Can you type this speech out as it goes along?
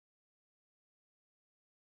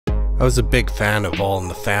I was a big fan of All in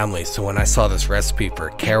the Family, so when I saw this recipe for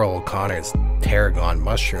Carrol O'Connor's Tarragon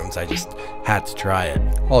Mushrooms, I just had to try it.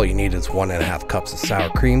 All you need is 1.5 cups of sour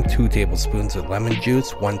cream, 2 tablespoons of lemon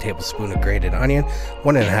juice, 1 tablespoon of grated onion,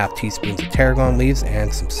 1.5 teaspoons of tarragon leaves,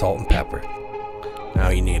 and some salt and pepper. Now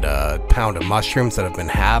you need a pound of mushrooms that have been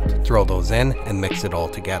halved, throw those in and mix it all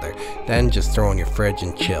together. Then just throw in your fridge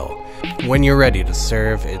and chill. When you're ready to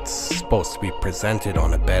serve, it's supposed to be presented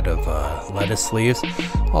on a bed of lettuce leaves.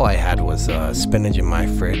 All I had was spinach in my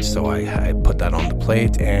fridge, so I put that on the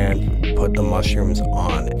plate and put the mushrooms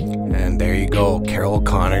on it. And there you go, Carrol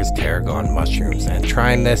O'Connor's Tarragon Mushrooms. And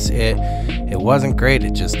trying this, it wasn't great.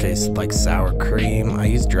 It just tasted like sour cream. I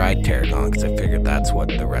used dried tarragon because I figured that's what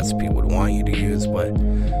the recipe would want you to use, but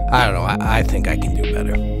I don't know, I think I can do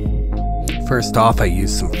better. First off, I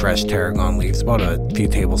used some fresh tarragon leaves, about a few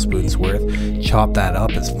tablespoons worth. Chop that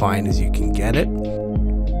up as fine as you can get it.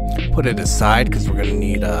 Put it aside because we're going to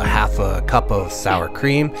need half a cup of sour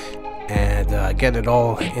cream, and get it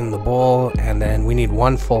all in the bowl. And then we need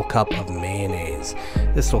 1 full cup of mayonnaise.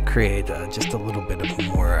 This will create just a little bit of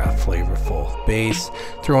more flavorful base.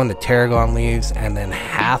 Throw in the tarragon leaves and then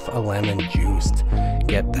half a lemon juiced.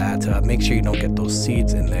 Get that, make sure you don't get those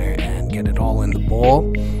seeds in there, and get it all in the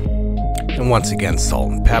bowl. And once again,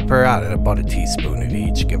 salt and pepper, about a teaspoon of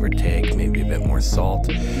each, give or take, maybe a bit more salt.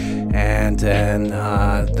 And then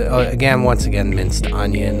again, once again, minced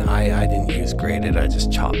onion. I didn't use grated, I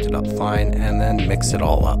just chopped it up fine, and then mix it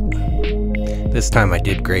all up. This time I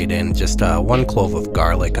did grate in just 1 clove of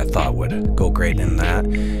garlic. I thought would go great in that.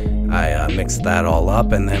 I mixed that all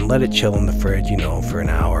up and then let it chill in the fridge, you know, for an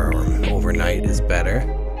hour, or overnight is better.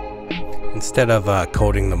 Instead of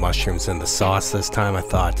coating the mushrooms in the sauce this time, I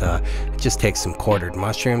thought just take some quartered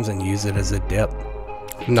mushrooms and use it as a dip.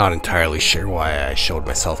 I'm not entirely sure why I showed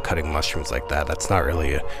myself cutting mushrooms like that. That's not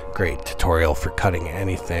really a great tutorial for cutting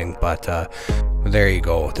anything, but there you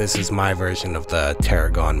go. This is my version of the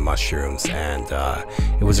tarragon mushrooms, and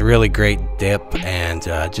it was a really great dip, and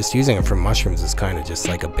just using it for mushrooms is kind of just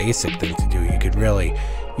like a basic thing to do. You could really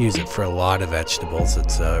use it for a lot of vegetables.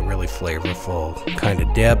 It's a really flavorful kind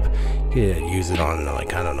of dip. You could use it on,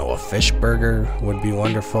 like, I don't know, a fish burger would be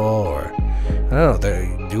wonderful, or I don't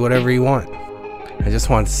know, do whatever you want. I just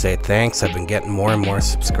wanted to say thanks. I've been getting more and more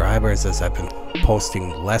subscribers as I've been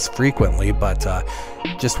posting less frequently, but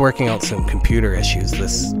just working out some computer issues.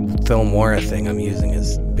 This Filmora thing I'm using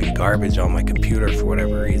has been garbage on my computer for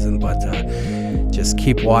whatever reason, but just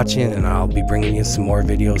keep watching and I'll be bringing you some more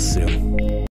videos soon.